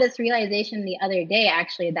just had this realization the other day,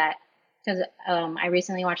 actually, that because I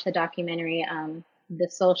recently watched the documentary, The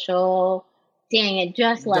Social, dang, it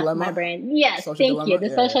just left Dilemma? My brain. Yes, Social thank Dilemma? you.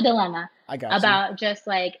 The Social Dilemma. I got about just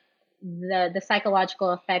the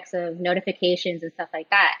psychological effects of notifications and stuff like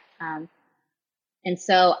that. And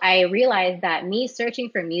so I realized that me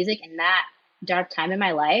searching for music in that dark time in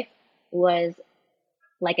my life was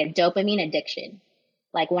like a dopamine addiction.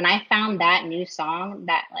 Like when I found that new song,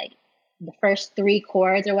 that like the first three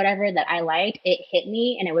chords or whatever that I liked, it hit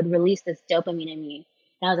me and it would release this dopamine in me.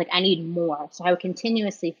 And I was like, I need more. So I would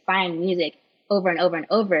continuously find music over and over and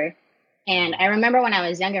over. And I remember when I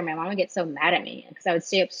was younger, my mom would get so mad at me because I would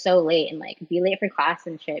stay up so late and like be late for class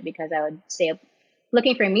and shit because I would stay up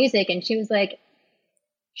looking for music. And she's like,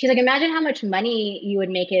 imagine how much money you would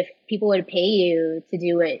make if people would pay you to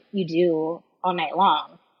do what you do all night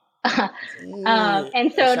long.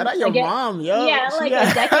 And so Shout out your again, mom, yo. yeah, like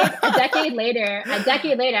a decade later,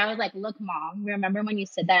 I was like, look, mom, remember when you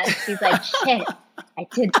said that? And she's like, shit, I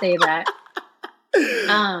did say that.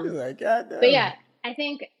 Like, God damn. But yeah, I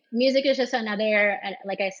think music is just another,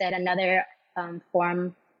 like I said, another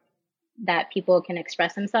form that people can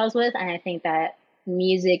express themselves with. And I think that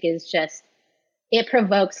music is just, it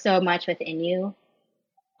provokes so much within you.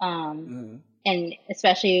 And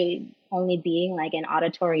especially only being like an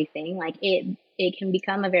auditory thing, like it can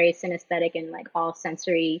become a very synesthetic and like all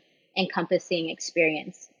sensory encompassing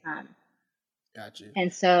experience. Got you.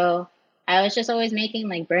 And so I was just always making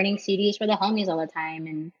like burning CDs for the homies all the time,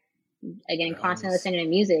 and again constantly listening to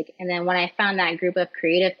music. And then when I found that group of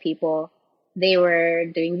creative people, they were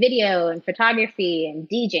doing video and photography and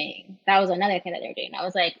DJing. That was another thing that they were doing. I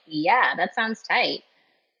was like, yeah, that sounds tight.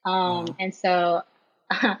 And so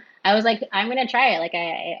I was like, I'm gonna try it. Like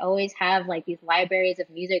I always have like these libraries of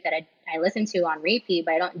music that I listen to on repeat,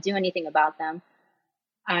 but I don't do anything about them.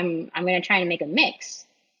 I'm gonna try and make a mix.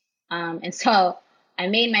 And so I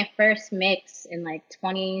made my first mix in like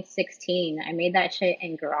 2016. I made that shit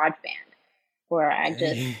in GarageBand, where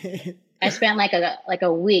I spent like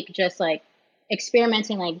a week just like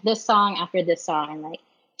experimenting like this song after this song and like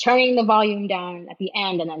turning the volume down at the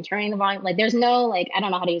end and then turning the volume. Like there's no like, I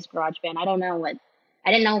don't know how to use GarageBand. I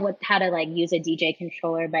didn't know how to like use a DJ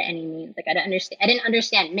controller by any means. Like I didn't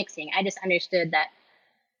understand mixing. I just understood that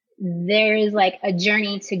there is like a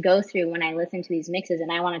journey to go through when I listen to these mixes,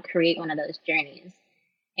 and I want to create one of those journeys.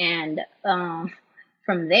 And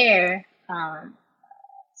from there,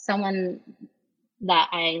 someone that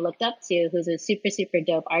I looked up to, who's a super, super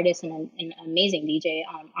dope artist and an amazing DJ,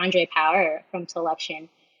 Andre Power from Selection,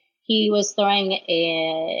 he was throwing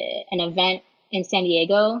an event in San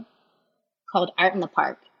Diego called Art in the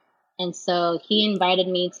Park. And so he invited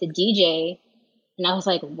me to DJ, and I was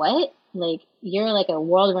like, what? Like, you're like a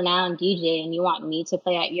world-renowned DJ and you want me to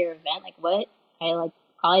play at your event? Like, what? All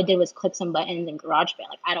I did was click some buttons in GarageBand.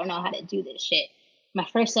 Like, I don't know how to do this shit. My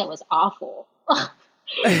first set was awful.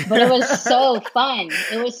 But it was so fun.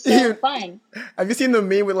 It was so fun. Have you seen the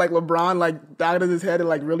meme with like LeBron like banging his head and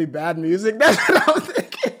like really bad music? That's what I was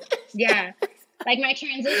thinking. Yeah. Like my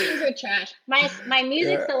transitions were trash. My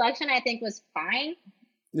music selection I think was fine.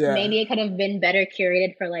 Yeah. Maybe it could have been better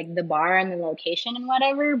curated for like the bar and the location and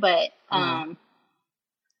whatever, but from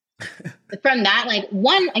that, like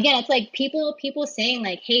it's like people saying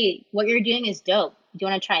like, hey, what you're doing is dope. Do you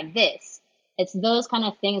want to try this? It's those kind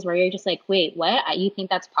of things where you're just like, wait, what? You think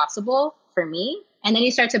that's possible for me? And then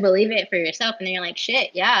you start to believe it for yourself, and then you're like,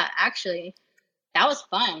 shit, yeah, actually, that was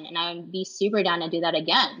fun, and I would be super down to do that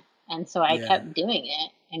again. And so I kept doing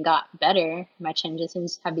it and got better. My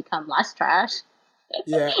transitions have become less trash.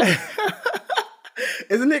 Yeah.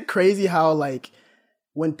 Isn't it crazy how like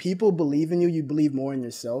when people believe in you, you believe more in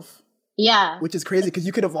yourself? Yeah. Which is crazy because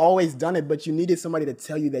you could have always done it, but you needed somebody to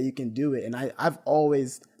tell you that you can do it. And I've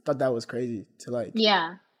always thought that was crazy to like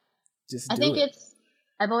just do it.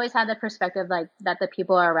 I've always had the perspective like that the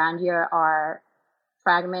people around you are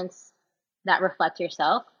fragments that reflect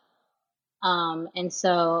yourself. And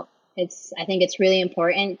so I think it's really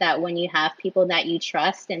important that when you have people that you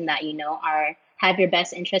trust and that you know have your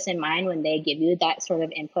best interests in mind when they give you that sort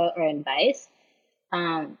of input or advice,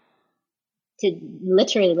 to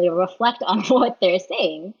literally reflect on what they're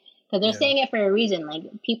saying, because they're saying it for a reason. Like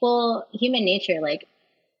people, human nature, like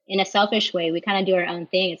in a selfish way, we kind of do our own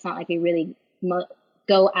thing. It's not like we really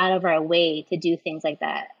go out of our way to do things like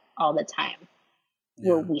that all the time.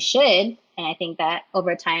 Well, we should. And I think that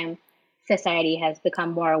over time, society has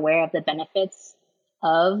become more aware of the benefits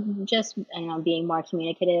of just being more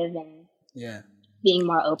communicative and being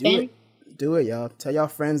more open. Do it, y'all. Tell y'all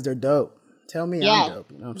friends they're dope. Tell me I'm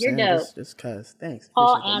dope. You know what I'm saying? Dope. Just cause. Thanks.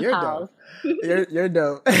 Paul and you're pals. Dope. You're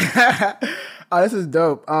dope. Oh, this is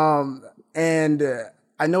dope. And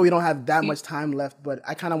I know we don't have that much time left, but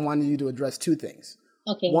I kind of wanted you to address two things.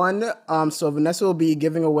 Okay. One, so Vanessa will be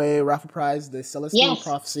giving away a raffle prize, The Celestine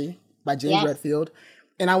Prophecy by James Redfield.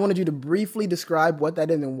 And I wanted you to briefly describe what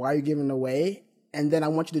that is and why you're giving it away. And then I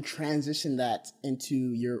want you to transition that into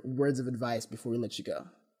your words of advice before we let you go.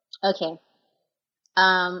 Okay.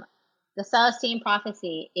 The Celestine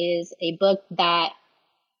Prophecy is a book that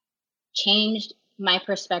changed my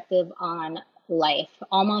perspective on life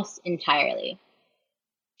almost entirely.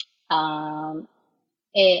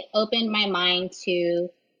 It opened my mind to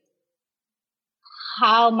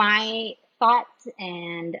how my thoughts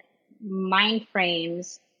and mind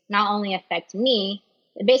frames not only affect me.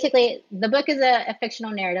 Basically, the book is a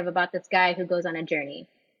fictional narrative about this guy who goes on a journey,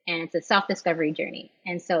 and it's a self-discovery journey.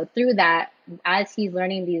 And so through that, as he's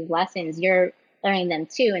learning these lessons, you're learning them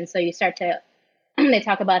too. And so you start to, they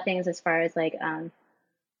talk about things as far as like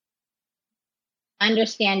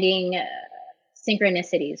understanding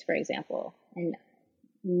synchronicities, for example, and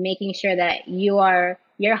making sure that your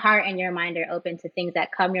heart and your mind are open to things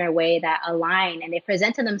that come your way that align, and they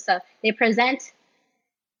present themselves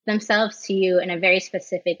to you in a very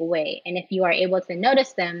specific way. And if you are able to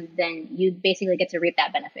notice them, then you basically get to reap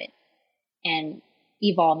that benefit and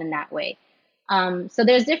evolve in that way. So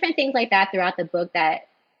there's different things like that throughout the book that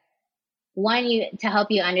to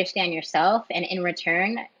help you understand yourself, and in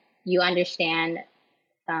return, you understand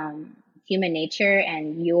human nature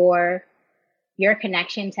and your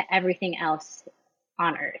connection to everything else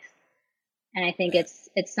on earth. And I think it's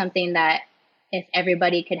something that if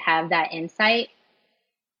everybody could have that insight,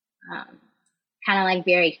 kind of like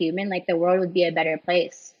Very Human, like the world would be a better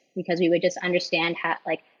place, because we would just understand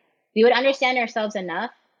we would understand ourselves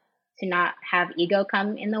enough to not have ego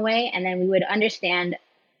come in the way. And then we would understand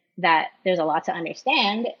that there's a lot to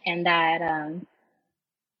understand, and that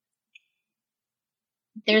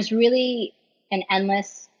there's really an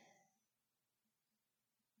endless,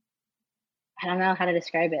 I don't know how to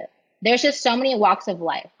describe it. There's just so many walks of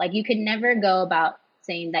life. Like you could never go about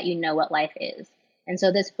saying that you know what life is. And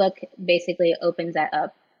so this book basically opens that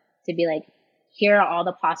up to be like, here are all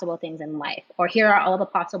the possible things in life, or here are all the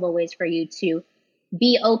possible ways for you to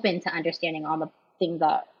be open to understanding all the things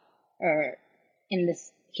that are in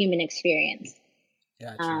this human experience.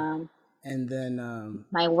 Gotcha. And then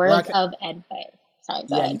my words of advice. Sorry,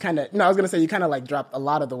 go ahead. I was gonna say you kind of like dropped a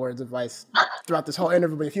lot of the words of advice throughout this whole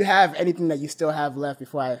interview. But if you have anything that you still have left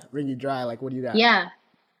before I wring you dry, like what do you got? Yeah,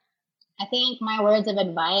 I think my words of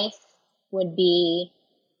advice would be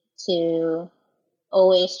to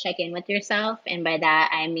always check in with yourself, and by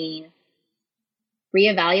that I mean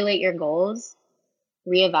reevaluate your goals,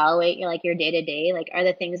 reevaluate your day-to-day. Like, are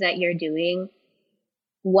the things that you're doing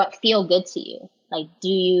what feel good to you? Like, do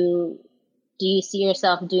you see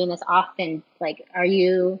yourself doing this often? Like, are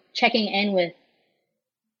you checking in with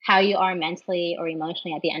how you are mentally or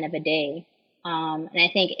emotionally at the end of the day? And I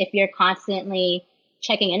think if you're constantly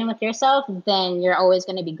checking in with yourself, then you're always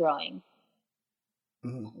going to be growing.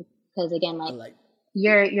 Because again,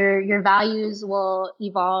 your values will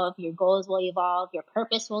evolve, your goals will evolve, your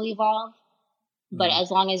purpose will evolve. But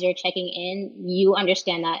as long as you're checking in, you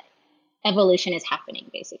understand that evolution is happening,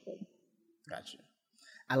 basically. Gotcha.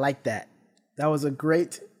 I like that. That was a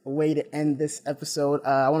great way to end this episode.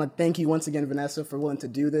 I want to thank you once again, Vanessa, for willing to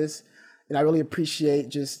do this. And I really appreciate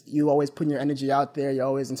just you always putting your energy out there. You're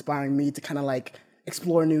always inspiring me to kind of like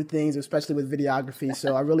explore new things, especially with videography.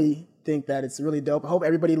 So I really think that it's really dope. I hope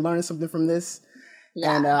everybody learned something from this.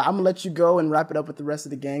 Yeah. And I'm going to let you go and wrap it up with the rest of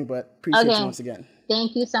the gang, but appreciate you once again.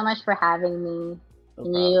 Thank you so much for having me.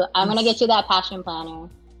 I'm going to get you that passion planner.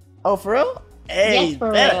 Oh, for real? Hey, yes,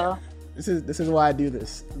 for real. This is why I do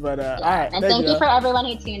this. But all right. And thank you for everyone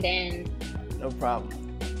who tuned in. No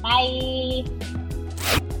problem. Bye.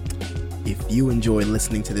 If you enjoyed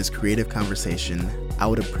listening to this creative conversation, I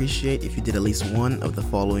would appreciate if you did at least one of the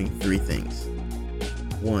following 3 things.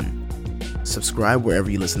 1, subscribe wherever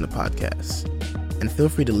you listen to podcasts. And feel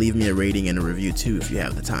free to leave me a rating and a review too if you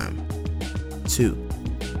have the time. 2,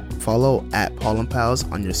 follow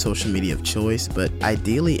 @PaulandPals on your social media of choice, but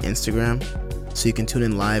ideally Instagram, so you can tune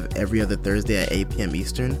in live every other Thursday at 8 p.m.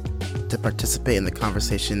 Eastern to participate in the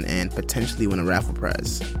conversation and potentially win a raffle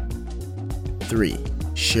prize. 3,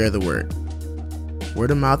 share the word.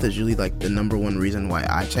 Word of mouth is usually like the #1 reason why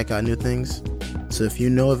I check out new things. So if you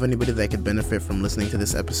know of anybody that could benefit from listening to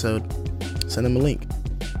this episode, send them a link.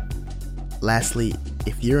 Lastly,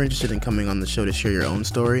 if you're interested in coming on the show to share your own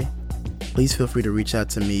story, please feel free to reach out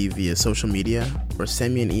to me via social media or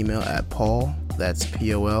send me an email at Paul, that's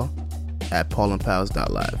P-O-L,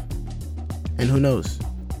 @paulandpals.live. And who knows,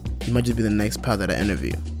 you might just be the next pal that I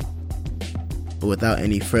interview. But without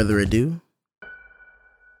any further ado,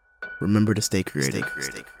 remember to stay creative.